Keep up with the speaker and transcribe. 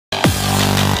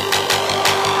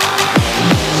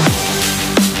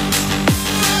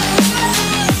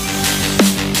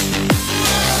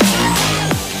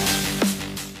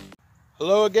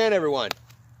again, everyone.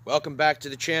 Welcome back to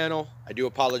the channel. I do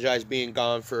apologize being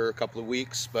gone for a couple of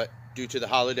weeks, but due to the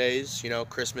holidays, you know,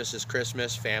 Christmas is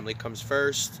Christmas, family comes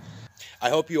first. I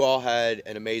hope you all had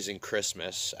an amazing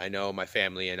Christmas. I know my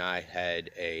family and I had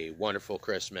a wonderful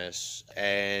Christmas,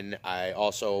 and I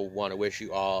also want to wish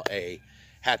you all a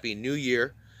happy new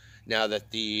year now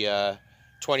that the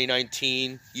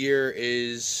 2019 year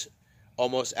is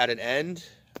almost at an end.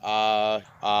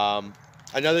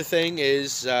 Another thing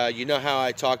is, you know how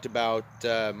I talked about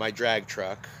my drag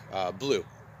truck, Blue.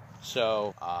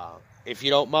 So, if you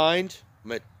don't mind, I'm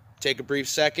going to take a brief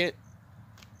second,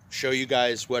 show you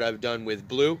guys what I've done with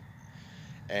Blue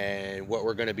and what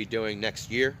we're going to be doing next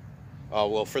year.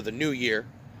 Well, for the new year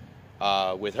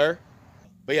with her.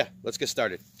 But yeah, let's get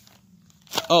started.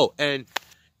 Oh, and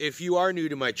if you are new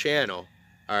to my channel,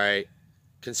 all right,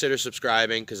 consider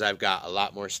subscribing because I've got a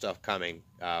lot more stuff coming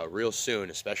real soon,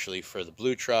 especially for the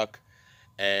Blue truck.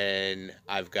 And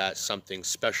I've got something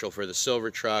special for the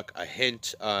silver truck, a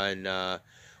hint on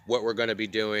what we're going to be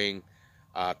doing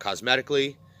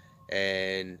cosmetically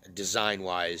and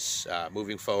design-wise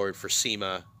moving forward for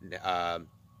SEMA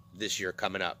this year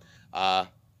coming up.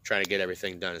 Trying to get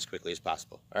everything done as quickly as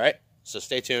possible. All right, so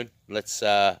stay tuned.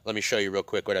 Let me show you real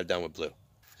quick what I've done with Blue.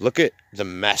 Look at the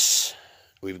mess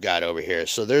we've got over here.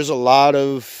 So there's a lot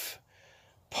of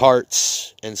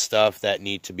parts and stuff that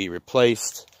need to be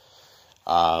replaced.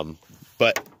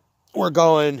 But we're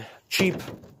going cheap.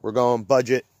 We're going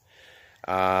budget.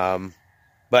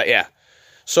 But yeah,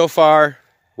 so far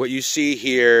what you see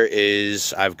here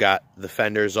is I've got the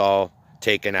fenders all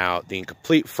taken out. The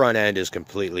complete front end is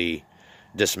completely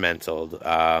dismantled.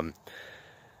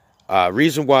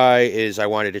 Reason why is I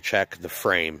wanted to check the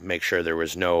frame, make sure there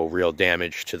was no real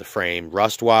damage to the frame,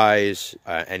 rust-wise,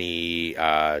 any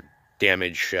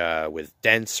damage with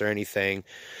dents or anything.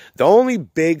 The only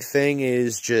big thing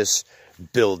is just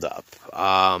buildup.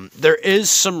 There is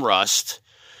some rust,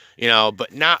 you know,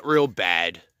 but not real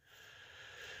bad.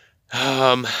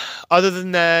 Other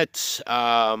than that,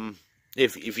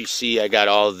 if you see, I got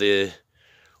all the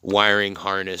wiring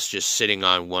harness just sitting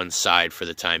on one side for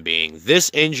the time being. This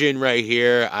engine right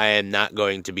here, I am not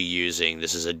going to be using.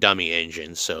 This is a dummy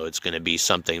engine, so it's going to be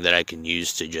something that I can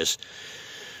use to just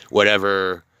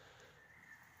whatever,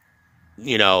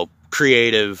 you know,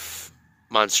 creative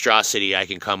monstrosity I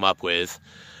can come up with.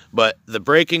 But the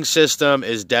braking system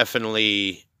is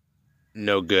definitely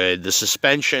no good. The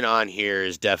suspension on here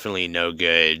is definitely no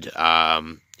good.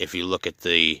 If you look at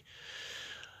the,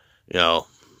 you know,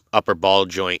 upper ball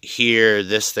joint here,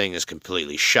 this thing is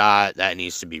completely shot. That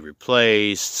needs to be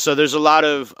replaced. So there's a lot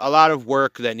of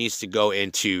work that needs to go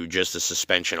into just the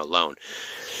suspension alone.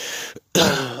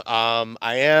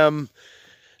 I am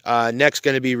next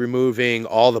going to be removing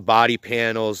all the body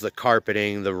panels, the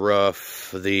carpeting, the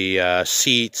roof, the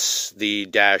seats, the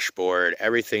dashboard.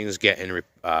 Everything's getting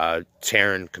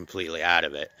tearing completely out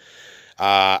of it.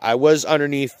 I was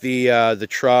underneath the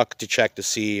truck to check to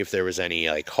see if there was any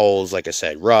like holes, like I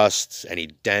said, rust, any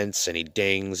dents, any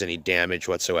dings, any damage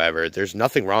whatsoever. There's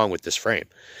nothing wrong with this frame.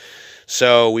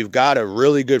 So we've got a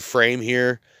really good frame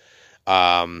here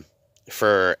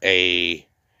for a,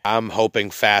 I'm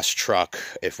hoping, fast truck.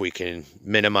 If we can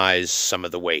minimize some of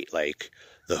the weight, like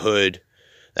the hood,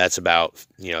 that's about,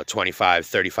 you know, 25,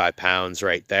 35 pounds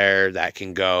right there. That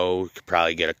can go. Could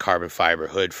probably get a carbon fiber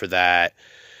hood for that.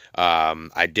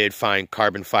 I did find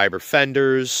carbon fiber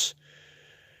fenders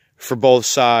for both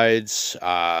sides. They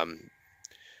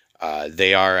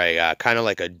are a kind of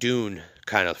like a dune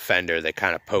kind of fender. They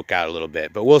kind of poke out a little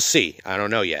bit, but we'll see. I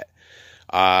don't know yet.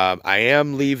 I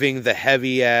am leaving the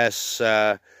heavy ass,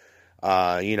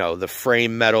 you know, the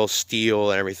frame metal,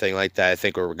 steel, and everything like that. I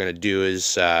think what we're going to do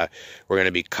is we're going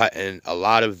to be cutting a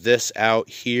lot of this out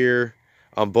here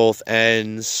on both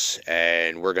ends,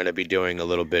 and we're going to be doing a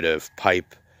little bit of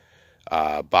pipe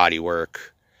body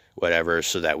work, whatever,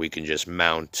 so that we can just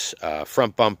mount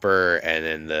front bumper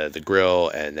and then the grill,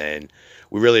 and then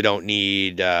we really don't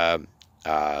need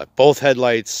both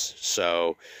headlights.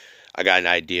 So I got an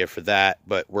idea for that,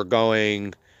 but we're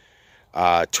going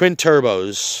twin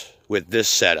turbos with this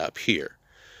setup here.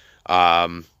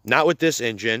 Not with this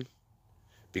engine,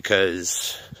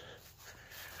 because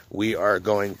we are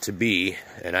going to be,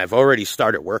 and I've already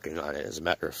started working on it, as a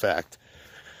matter of fact,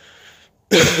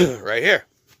 right here.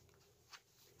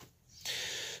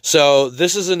 So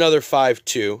this is another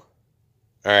 5.2. All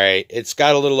right, it's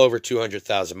got a little over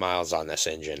 200,000 miles on this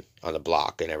engine, on the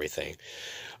block and everything.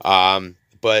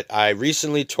 But I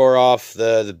recently tore off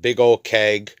the big old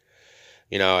keg.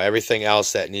 You know, everything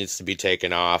else that needs to be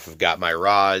taken off. I've got my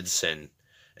rods and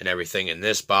everything in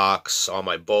this box, all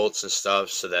my bolts and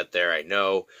stuff, so that there I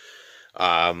know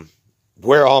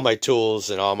where all my tools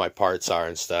and all my parts are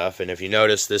and stuff. And if you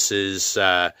notice, this is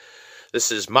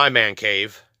my man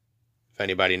cave, if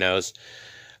anybody knows,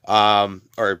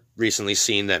 or recently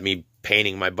seen that me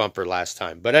painting my bumper last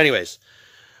time. But anyways,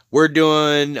 we're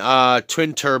doing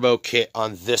twin turbo kit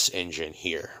on this engine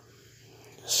here.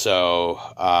 So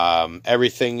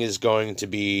everything is going to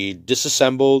be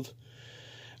disassembled.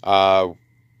 I've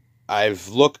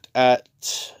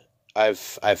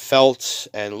felt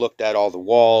and looked at all the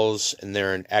walls, and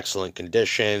they're in excellent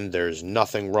condition. There's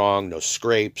nothing wrong, no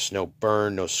scrapes, no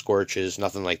burn, no scorches,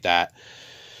 nothing like that.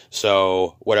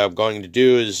 So what I'm going to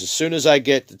do is, as soon as I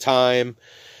get the time,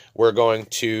 we're going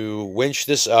to winch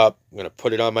this up. I'm going to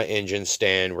put it on my engine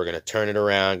stand. We're going to turn it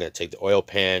around. I'm going to take the oil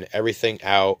pan, everything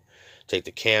out, take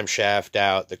the camshaft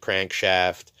out, the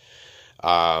crankshaft,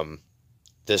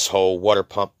 this whole water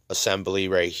pump assembly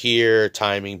right here,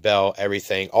 timing belt,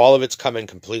 everything. All of it's coming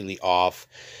completely off.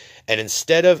 And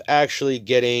instead of actually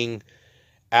getting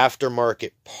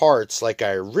aftermarket parts like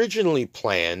I originally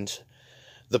planned,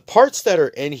 the parts that are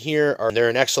in here they're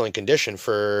in excellent condition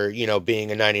for, you know,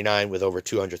 being a 99 with over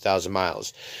 200,000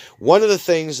 miles. One of the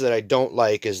things that I don't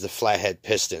like is the flathead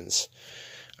pistons.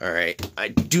 All right, I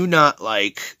do not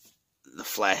like the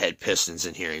flathead pistons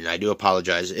in here, and I do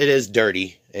apologize. It is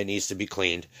dirty. It needs to be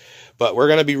cleaned. But we're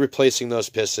going to be replacing those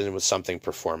pistons with something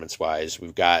performance-wise.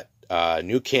 We've got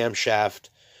new camshaft,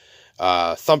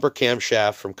 thumper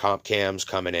camshaft from Comp Cams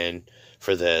coming in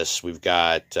for this. We've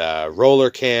got roller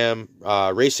cam,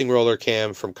 racing roller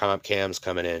cam from Comp Cams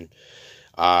coming in.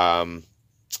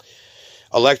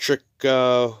 Electric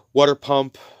water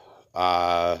pump,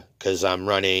 because I'm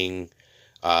running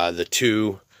the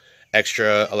 2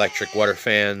 extra electric water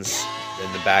fans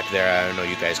in the back there. I don't know,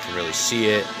 you guys can really see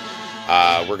it.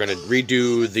 We're going to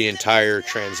redo the entire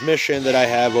transmission that I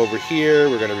have over here.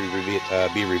 We're going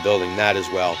to be rebuilding that as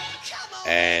well.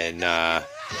 And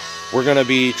we're going to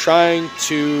be trying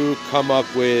to come up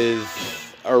with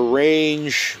a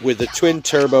range with the twin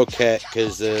turbo kit,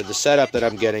 because the setup that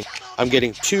I'm getting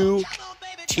 2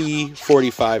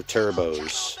 T45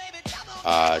 turbos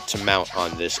to mount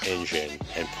on this engine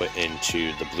and put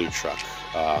into the blue truck.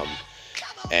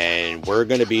 And we're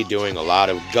going to be doing a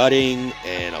lot of gutting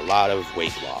and a lot of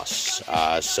weight loss.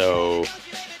 So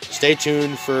stay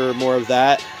tuned for more of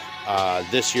that.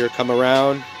 This year come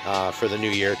around, for the new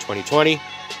year 2020,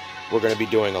 we're going to be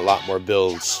doing a lot more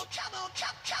builds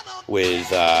with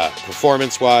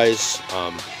performance-wise,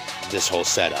 this whole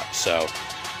setup. So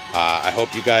I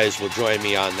hope you guys will join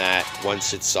me on that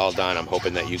once it's all done. I'm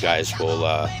hoping that you guys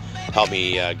will help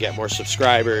me get more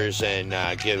subscribers and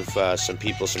give some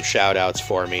people some shout outs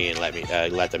for me, and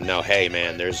let them know, hey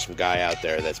man, there's some guy out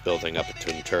there that's building up a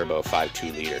twin turbo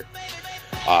 5.2 liter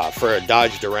for a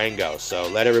Dodge Durango. So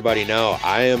let everybody know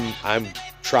I'm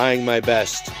trying my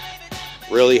best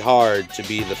really hard to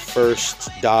be the first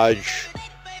Dodge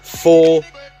full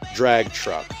drag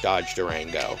truck Dodge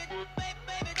Durango,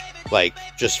 like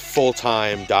just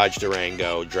full-time Dodge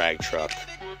Durango drag truck.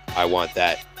 I want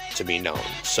that to be known.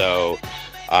 So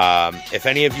if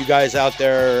any of you guys out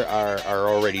there are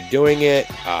already doing it,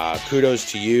 kudos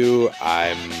to you.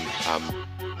 I'm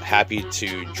happy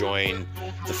to join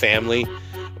the family,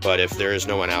 but if there is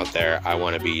no one out there, I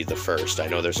want to be the first. I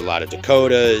know there's a lot of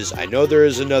Dakotas. I know there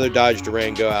is another Dodge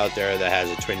Durango out there that has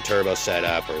a twin turbo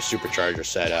setup or a supercharger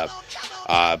setup,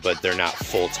 but they're not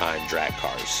full-time drag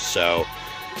cars. So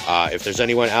if there's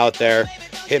anyone out there,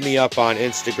 hit me up on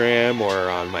Instagram or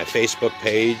on my Facebook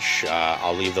page.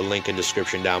 I'll leave the link in the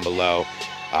description down below.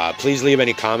 Please leave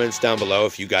any comments down below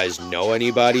if you guys know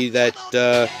anybody that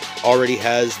already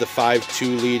has the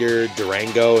 5.2 liter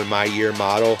Durango in my year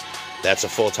model. That's a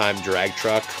full-time drag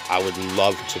truck. I would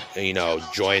love to,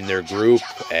 join their group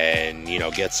and,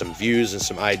 get some views and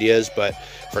some ideas. But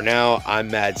for now, I'm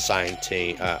mad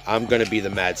scientist. I'm going to be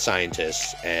the mad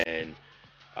scientist and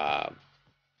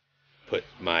put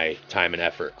my time and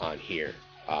effort on here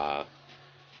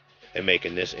and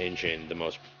making this engine the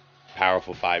most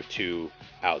powerful 5.2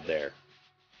 out there.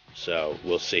 So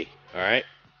we'll see. All right.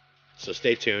 So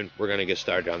stay tuned. We're going to get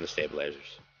started on the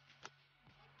stabilizers.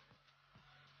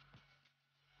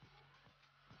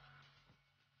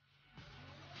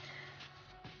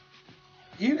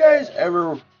 You guys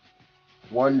ever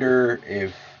wonder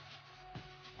if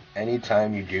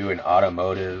anytime you do an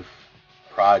automotive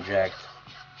project,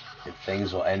 if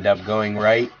things will end up going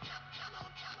right?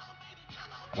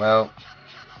 Well,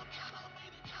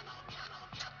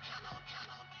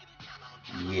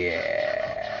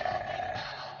 yeah.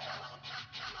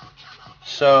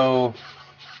 So,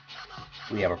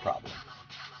 we have a problem.